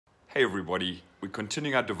Hey everybody, we're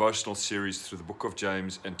continuing our devotional series through the book of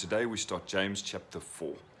James, and today we start James chapter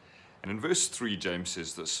 4. And in verse 3, James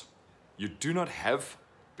says this: "You do not have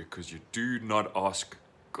because you do not ask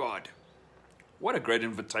God." What a great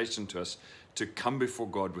invitation to us to come before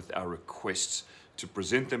God with our requests, to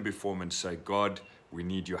present them before Him and say, "God, we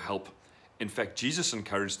need your help." In fact, Jesus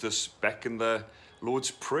encouraged this back in the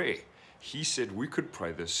Lord's Prayer. He said we could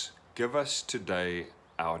pray this: "Give us today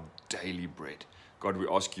our daily bread." God, we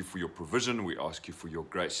ask you for your provision, we ask you for your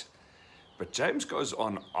grace. But James goes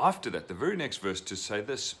on after that, the very next verse, to say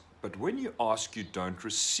this: "But when you ask, you don't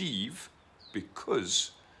receive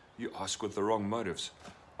because you ask with the wrong motives."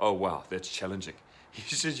 Oh wow, that's challenging.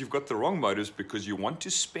 He says you've got the wrong motives because you want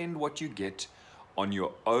to spend what you get on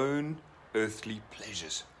your own earthly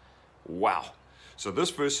pleasures. Wow. So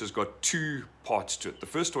this verse has got two parts to it. The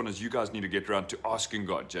first one is you guys need to get around to asking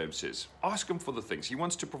God, James says. Ask Him for the things. He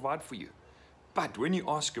wants to provide for you. But when you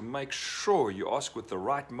ask Him, make sure you ask with the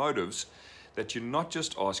right motives, that you're not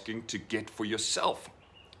just asking to get for yourself.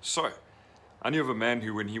 So, I knew of a man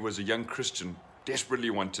who, when he was a young Christian, desperately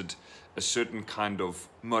wanted a certain kind of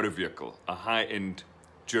motor vehicle, a high-end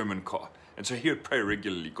German car. And so he would pray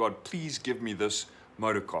regularly, "God, please give me this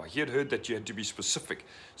motor car." He had heard that you had to be specific,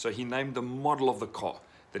 so he named the model of the car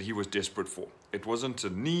that he was desperate for. It wasn't a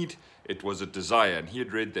need, it was a desire, and he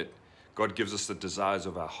had read that God gives us the desires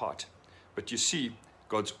of our heart. But you see,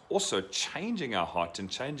 God's also changing our heart and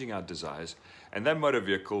changing our desires, and that motor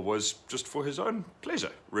vehicle was just for his own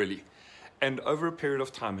pleasure, really. And over a period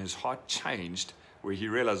of time, his heart changed, where he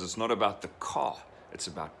realized it's not about the car, it's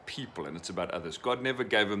about people and it's about others. God never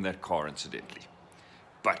gave him that car, incidentally,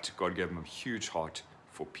 but God gave him a huge heart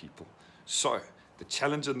for people. So the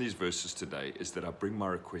challenge in these verses today is that I bring my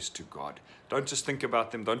request to God. Don't just think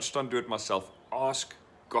about them, don't just try and do it myself. Ask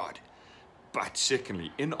God. But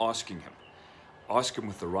secondly, in asking Him, ask Him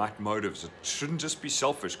with the right motives. It shouldn't just be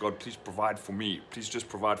selfish. "God, please provide for me. Please just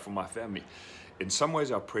provide for my family." In some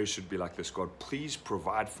ways, our prayer should be like this: "God, please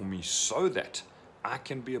provide for me so that I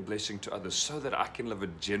can be a blessing to others, so that I can live a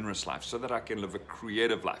generous life, so that I can live a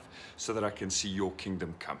creative life, so that I can see your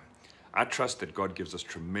kingdom come." I trust that God gives us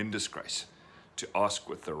tremendous grace to ask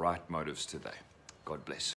with the right motives today. God bless.